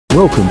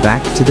Welcome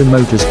back to the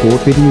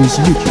Motorsport Videos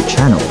YouTube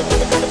channel,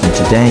 and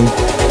today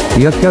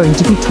we are going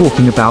to be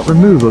talking about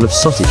removal of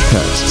sausage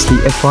curbs as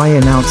the FIA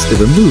announced the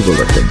removal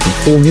of them from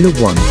Formula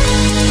 1.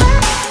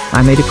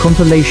 I made a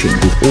compilation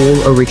with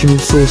all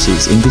original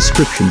sources in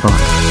description bar.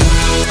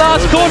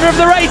 Last corner of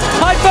the race,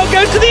 Heidfeld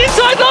goes to the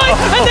inside line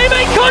and they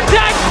make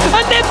contact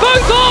and they're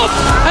both off,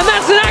 and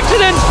that's an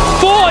accident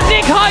for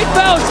Nick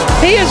Heidfeld.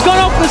 He has gone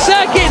off the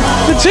circuit.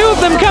 The two of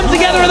them come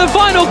together in the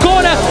final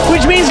corner,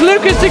 which means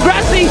Lucas de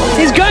Grassi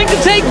is going to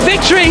take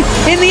victory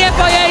in the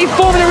FIA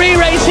Formula E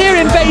race here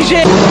in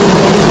Beijing.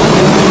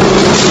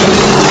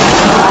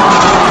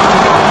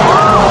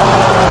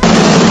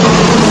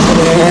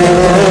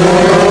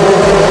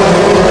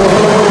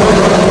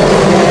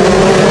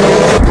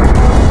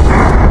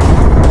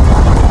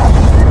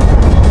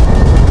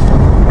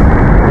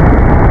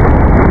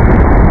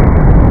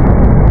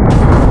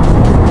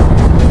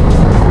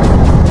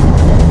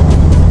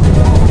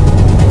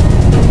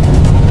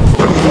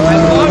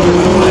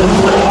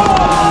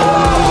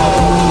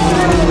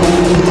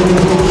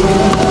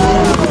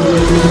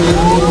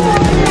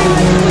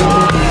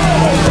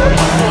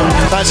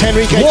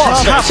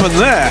 What's happened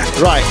there?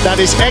 Right, that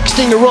is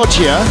exiting the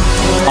Rogia.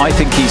 I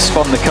think he's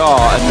spun the car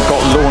and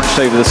got launched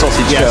over the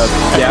sausage curb.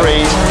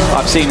 Agreed.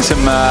 I've seen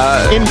some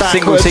in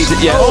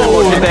single-seated. Yeah,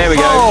 there we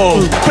go.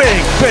 Oh,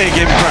 big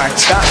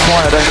impact. That's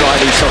why I don't like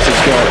these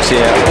sausage curbs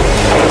here.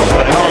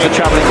 Cars are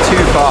travelling too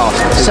fast.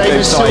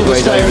 Same as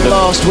Silverstone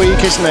last week,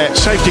 isn't it?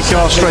 Safety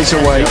car straight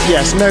away.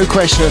 Yes, no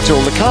question at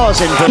all. The car's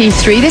in.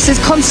 P3. This is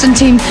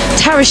Konstantin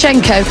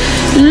Tarashenko.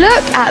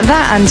 Look at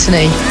that,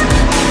 Anthony.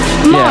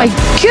 My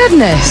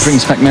goodness.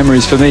 Brings back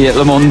memories for me at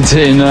Le Mans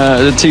in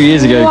 2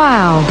 years ago.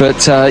 Wow.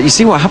 But you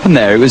see what happened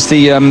there? It was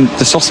the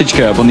sausage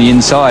curb on the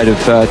inside of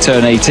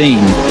turn 18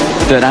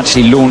 that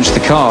actually launched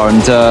the car,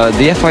 and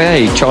the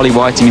FIA, Charlie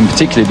Whiting in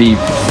particular, be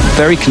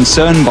very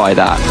concerned by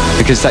that,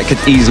 because that could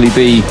easily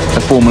be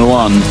a Formula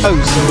 1.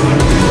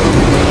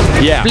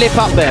 Yeah. Flip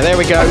up there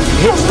we go.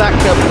 Hits that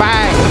curb,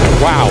 bang.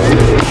 Wow.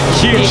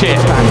 Huge hit.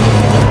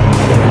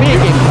 Big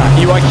impact.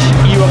 You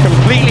are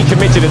completely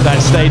committed at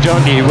that stage,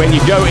 aren't you? When you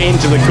go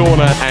into the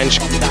corner and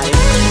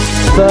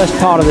first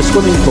part of the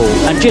swimming pool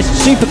and just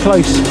super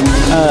close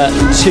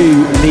to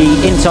the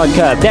inside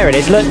curb. There it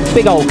is, look,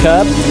 big old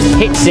curb,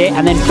 hits it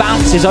and then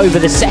bounces over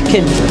the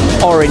second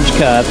orange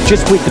curb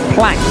just with the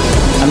plank,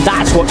 and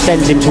that's what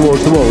sends him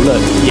towards the wall.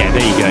 Look. Yeah,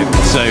 there you go.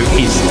 So I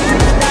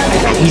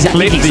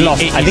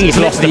think he's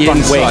lost the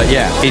front wing.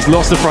 Yeah, he's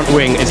lost the front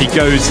wing as he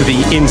goes to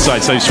the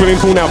inside. So swimming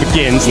pool now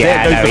begins.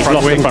 Yeah, there goes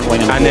the front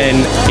wing, and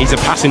then he's a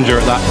passenger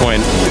at that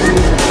point.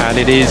 And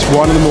it is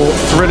one of the more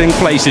thrilling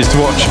places to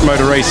watch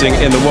motor racing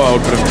in the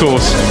world. But of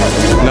course,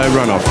 no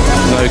runoff,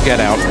 no get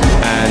out,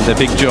 and a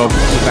big job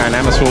for Van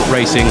Amersfoort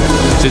Racing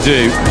to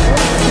do.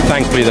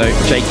 Thankfully though,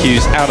 Jake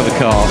Hughes out of the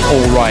car,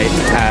 all right,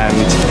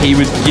 and he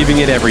was giving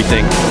it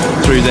everything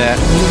through their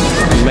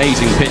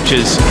amazing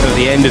pictures at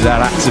the end of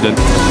that accident.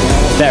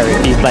 Very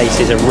few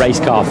places a race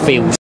car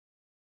feels